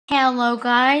Hello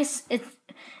guys,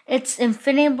 it's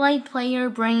Infinity Blade Player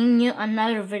bringing you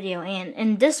another video, and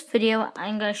in this video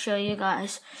I'm gonna show you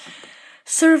guys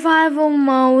survival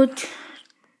mode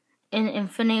in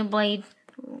Infinity Blade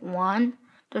 1.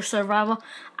 The survival.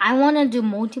 I wanna do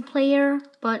multiplayer,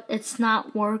 but it's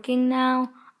not working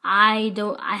now. I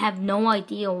have no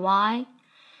idea why.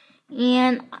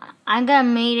 And I'm gonna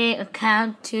make an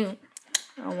account to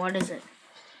what is it?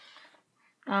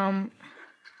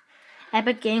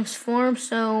 Epic Games Forum,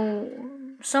 so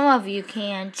some of you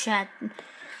can chat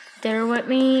there with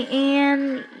me.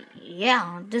 And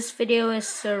yeah, this video is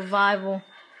survival.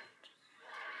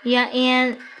 Yeah,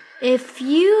 and if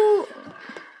you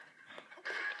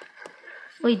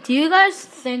wait, do you guys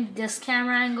think this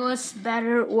camera angle is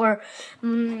better or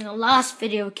last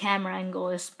video camera angle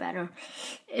is better?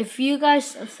 If you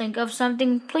guys think of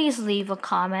something, please leave a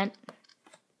comment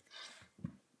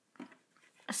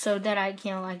so that I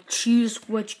can choose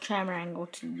which camera angle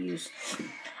to use.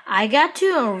 I got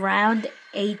to around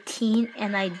 18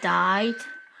 and I died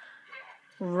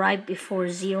right before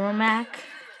Zero Mac.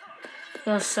 It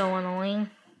was so annoying.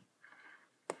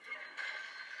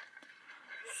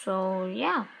 So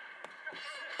yeah,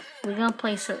 we're gonna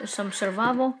play some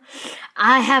survival.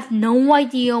 I have no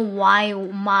idea why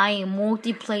my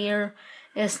multiplayer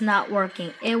is not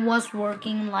working. It was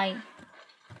working I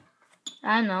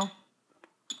don't know,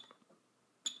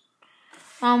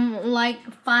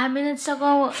 5 minutes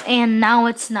ago, and now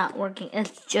it's not working.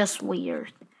 It's just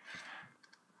weird.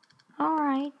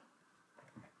 Alright.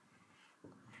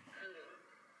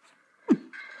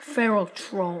 Feral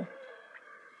troll.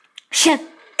 Shit!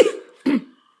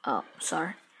 Oh,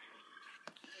 sorry.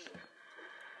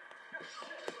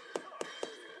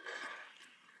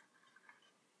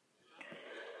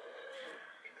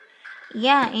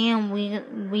 Yeah, and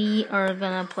we are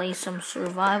gonna play some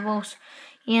survivals.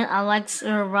 And I like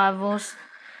survivals.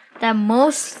 The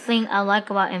most thing I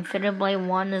like about Infinity Blade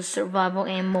 1 is survival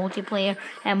and multiplayer,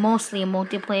 and mostly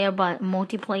multiplayer, but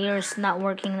multiplayer is not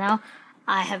working now.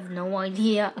 I have no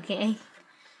idea, okay?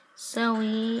 So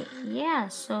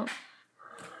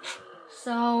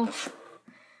so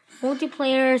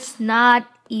multiplayer is not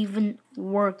even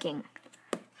working.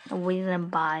 We didn't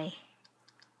buy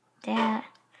that.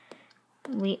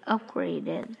 We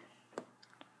upgraded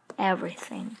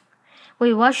everything.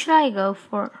 Wait, what should I go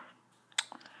for?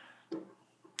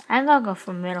 I'm gonna go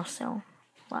for middle cell.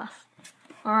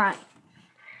 Alright.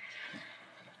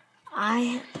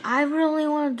 I really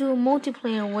want to do a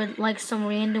multiplayer with some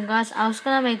random guys. I was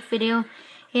gonna make video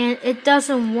and it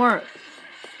doesn't work.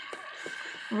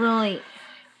 Really.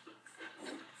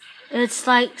 It's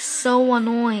so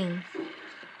annoying.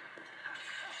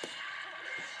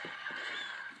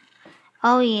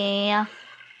 Oh yeah.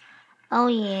 Oh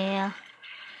yeah.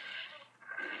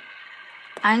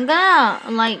 I'm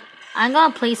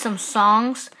gonna play some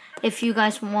songs if you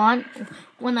guys want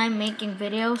when I'm making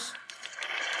videos,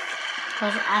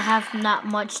 because I have not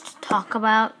much to talk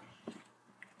about.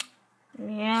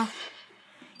 Yeah.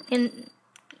 And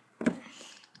I'm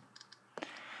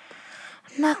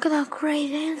not gonna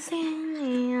upgrade anything,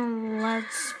 and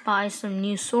let's buy some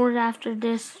new sword after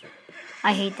this.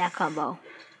 I hate that combo.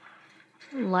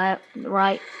 Left,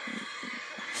 right,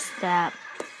 stab.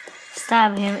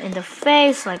 Stab him in the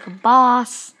face like a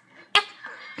boss.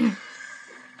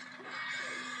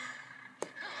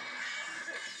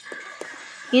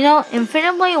 You know,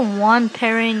 Infinity Blade 1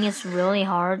 parrying is really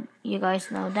hard. You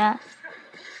guys know that?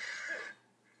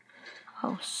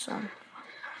 Oh, son.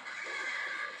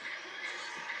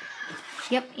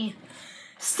 Yep, yeah.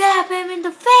 Stab him in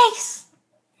the face!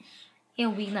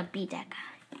 And we're gonna beat that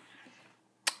guy.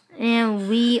 And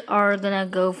we are gonna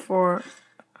go for...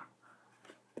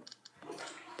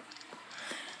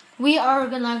 We are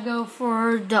gonna go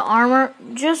for the armor.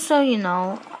 Just so you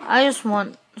know, I just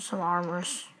want some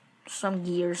armors. Some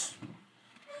gears.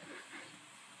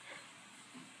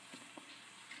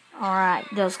 Alright,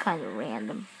 that was kind of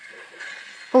random.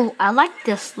 Oh, I like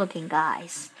this looking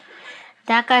guys.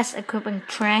 That guy's equipping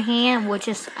Trahan, which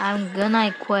is I'm gonna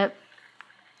equip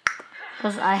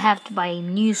because I have to buy a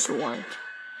new sword.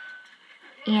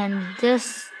 And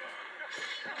this,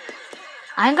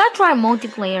 I'm gonna try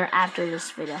multiplayer after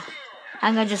this video.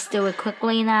 I'm gonna just do it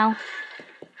quickly now.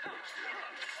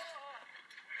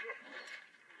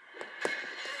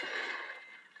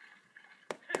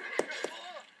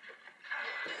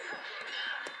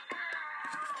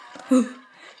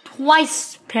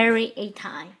 Twice parry a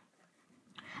time.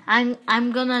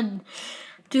 I'm gonna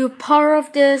do part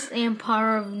of this and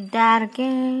part of that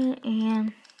again,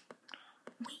 and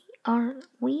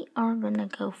we are gonna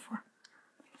go for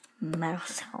Metal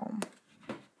Helm.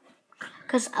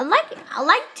 Cause I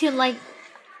like to like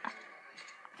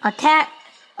attack.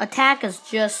 Attack is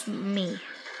just me.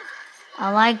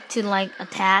 I like to like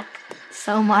attack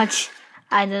so much.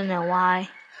 I don't know why.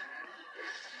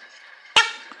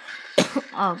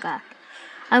 Oh god.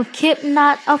 I keep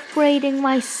not upgrading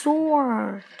my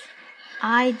sword.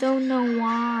 I don't know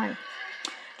why.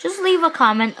 Just leave a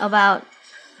comment about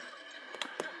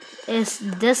is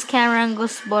this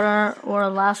Carangus better or the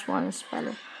last one is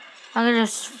better. I'm gonna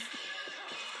just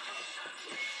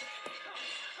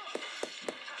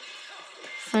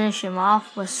finish him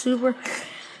off with super,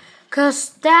 cause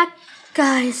that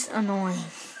guy's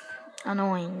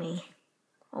annoying me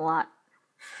a lot.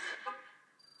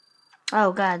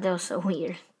 Oh god, that was so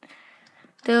weird.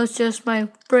 That was just my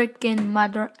freaking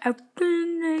mother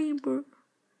effing neighbor.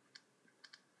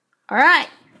 Alright.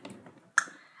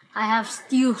 I have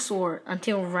Steel Sword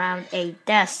until round 8.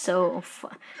 That's so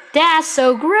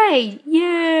great!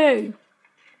 Yay!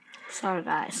 Sorry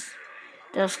guys.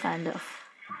 That was kind of.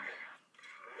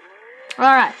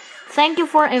 Alright. Thank you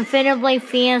for Infinite Blade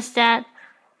fans that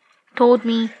told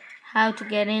me how to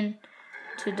get in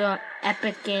to the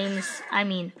Epic Games. I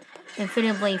mean,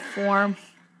 Infinite Blade form.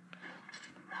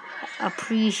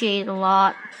 Appreciate a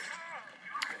lot.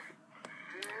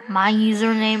 My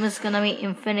username is gonna be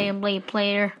Infinite Blade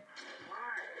Player.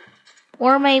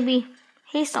 Or maybe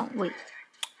wait.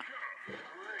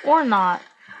 Or not.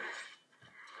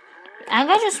 I'm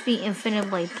gonna just be Infinite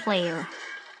Blade Player.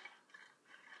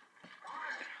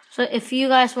 So if you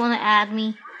guys wanna add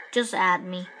me, just add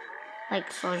me.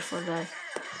 Like search for the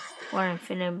or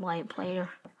Infinite Blade Player.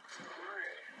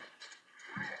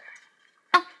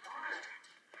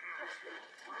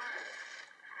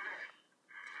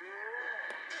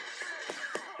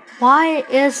 Why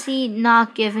is he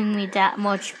not giving me that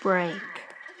much break?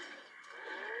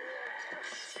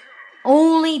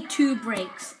 Only 2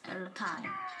 breaks at a time.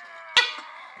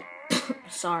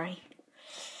 Sorry.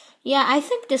 Yeah, I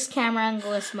think this camera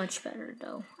angle is much better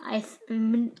though.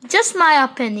 Just my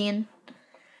opinion.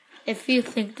 If you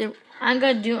think that I'm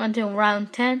gonna do until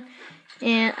round 10,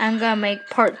 and I'm gonna make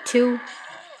part 2,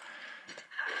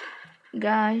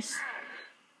 guys.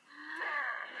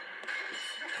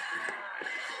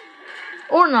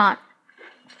 Or not.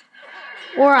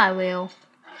 Or I will.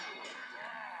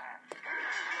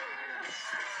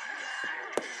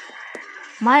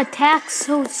 My attack's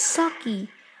so sucky.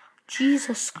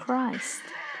 Jesus Christ.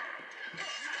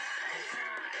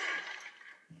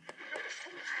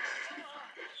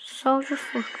 Soldier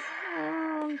for...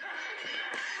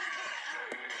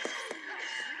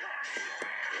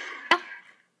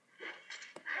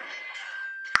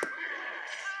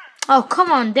 Oh,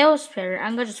 come on, that was fair.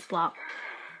 I'm gonna just block.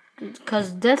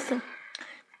 Because this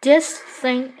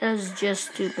thing is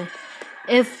just stupid.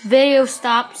 If video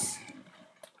stops,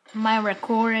 my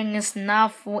recording is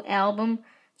not full album.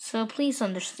 So please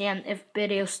understand if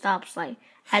video stops like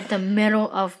at the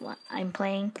middle of what I'm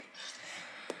playing.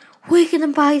 We're gonna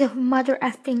buy the mother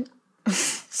effing...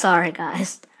 Sorry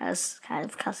guys, I was kind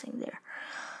of cussing there.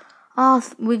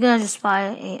 We're gonna just buy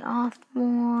a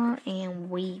Othmore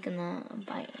and we're gonna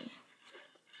buy a...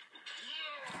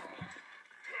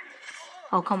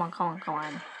 Oh, come on.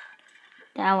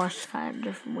 That was kind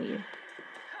of weird.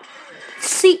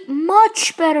 See,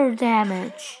 much better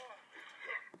damage.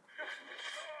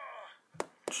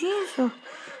 Jesus,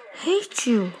 hate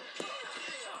you.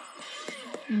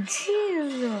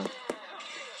 Jesus.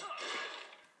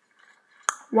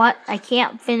 What? I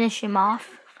can't finish him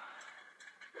off?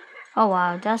 Oh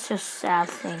wow, that's just a sad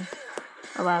thing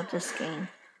about this game.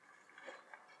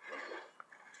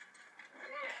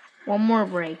 One more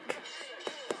break.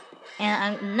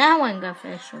 And now I'm gonna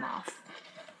finish him off.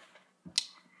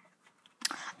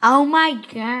 Oh my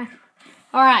god.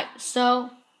 Alright, so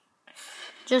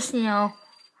just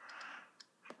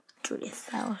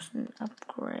 3,000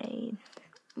 upgrade.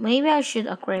 Maybe I should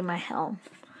upgrade my helm.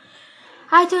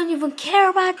 I don't even care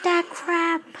about that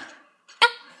crap.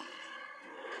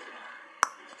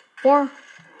 Or,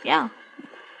 yeah.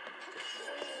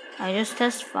 I just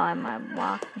testify my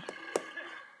block.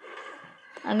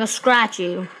 I'm gonna scratch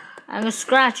you. I'm gonna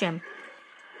scratch him.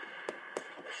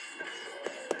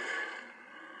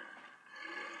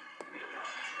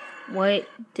 Wait,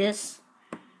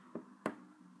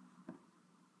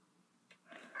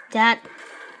 that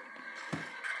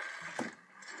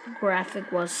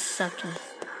graphic was sucky.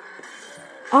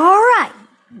 Alright.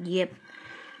 Yep.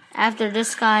 After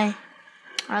this guy,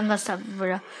 I'm gonna stop the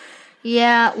video.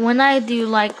 Yeah, when I do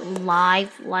like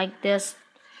live like this,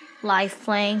 live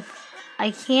playing,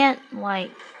 I can't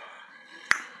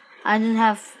I didn't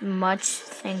have much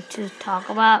thing to talk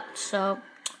about, so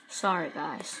sorry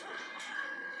guys.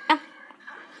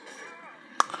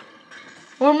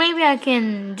 Or maybe I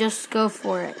can just go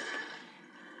for it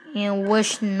and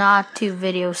wish not to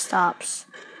video stops.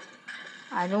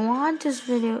 I don't want this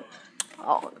video.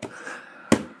 Oh.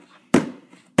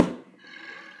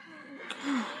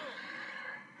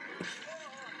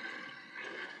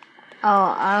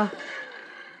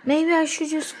 Maybe I should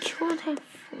just kill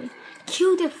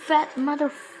the fat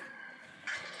mother.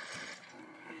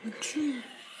 Jeez,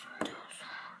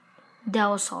 that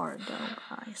was hard though,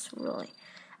 guys. Really,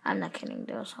 I'm not kidding.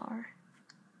 That was hard.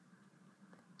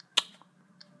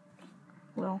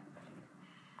 Well,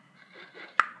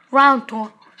 round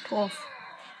 12.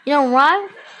 You know,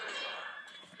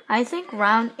 I think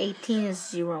round 18 is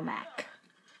Zero Mac.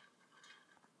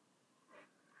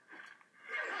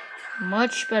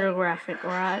 Much better graphic,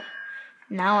 right?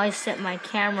 Now I set my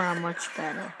camera much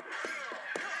better.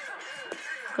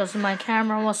 Because my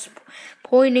camera was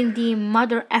pointing the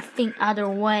mother effing other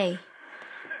way.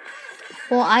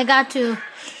 Well, I got to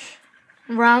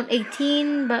round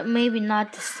 18, but maybe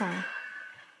not this time.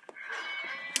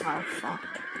 Oh, fuck.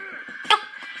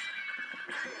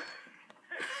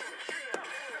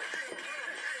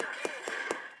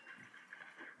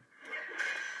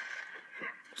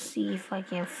 See if I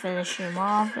can finish him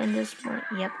off in this point.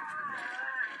 Yep.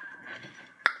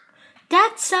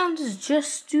 That sound is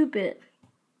just stupid.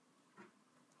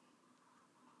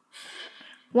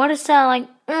 What is that like?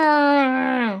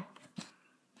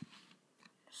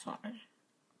 Sorry.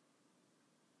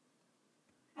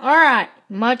 Alright,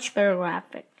 much better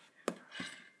graphic.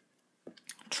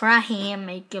 Try and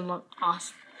make it look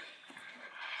awesome.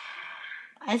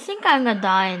 I think I'm gonna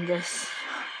die in this.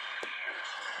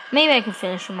 Maybe I can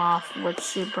finish him off with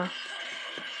super.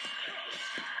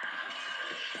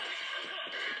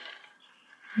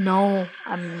 No,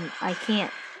 I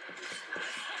can't.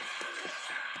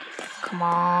 Come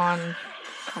on.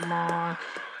 Come on.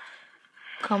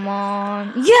 Come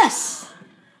on. Yes!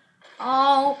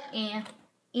 Oh,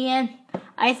 and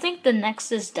I think the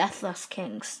next is Deathless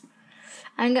Kings.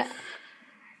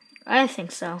 I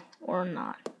think so, or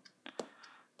not.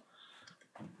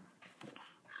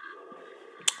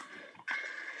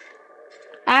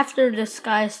 After this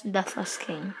guy's Deathless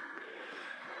King.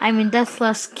 I mean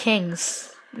Deathless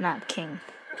Kings, not King.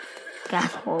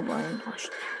 Got horrible English.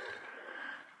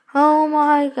 Oh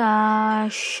my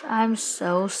gosh, I'm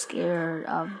so scared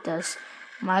of this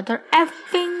mother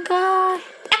effing guy.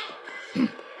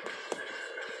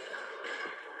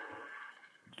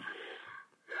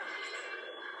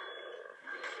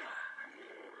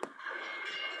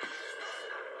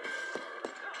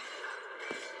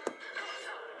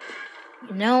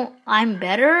 You know, I'm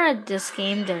better at this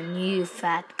game than you,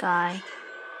 fat guy.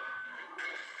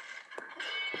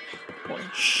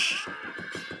 Shh.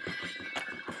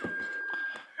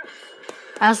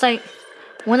 I was like,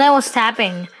 when I was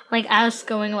tapping, like I was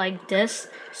going like this,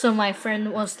 so my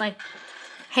friend was like,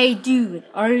 "Hey dude,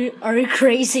 are you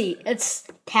crazy? It's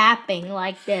tapping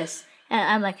like this." And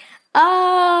I'm like,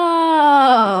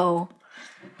 "Oh."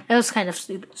 It was kind of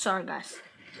stupid. Sorry guys.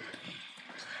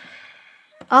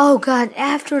 Oh god,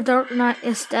 after Dark Knight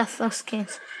is Deathless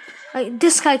Kings. Like,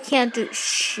 this guy can't do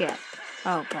shit.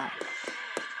 Oh god.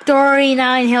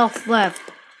 39 health left.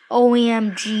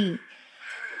 OMG.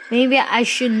 Maybe I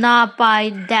should not buy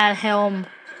that helm.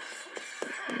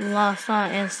 Last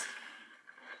night is.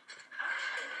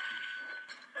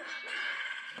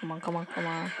 Come on, come on, come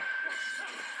on.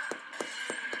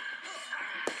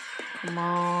 Come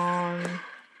on.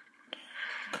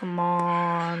 Come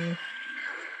on.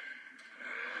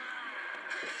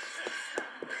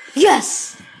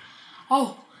 Yes!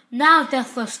 Oh, now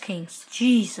Deathless Kings.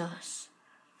 Jesus.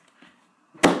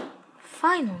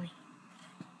 Finally.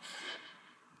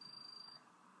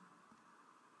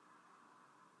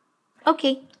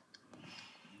 Okay.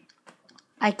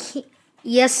 I can't.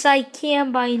 Yes, I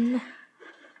can buy.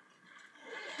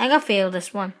 I gotta fail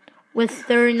this one. With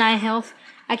 39 health,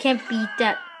 I can't beat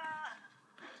that.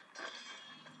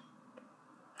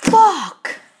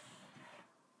 Fuck!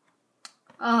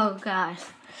 Oh, guys.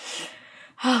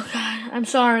 Oh, God. I'm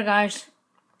sorry, guys.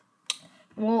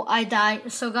 Well, I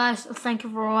died. So, guys, thank you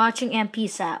for watching and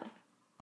peace out.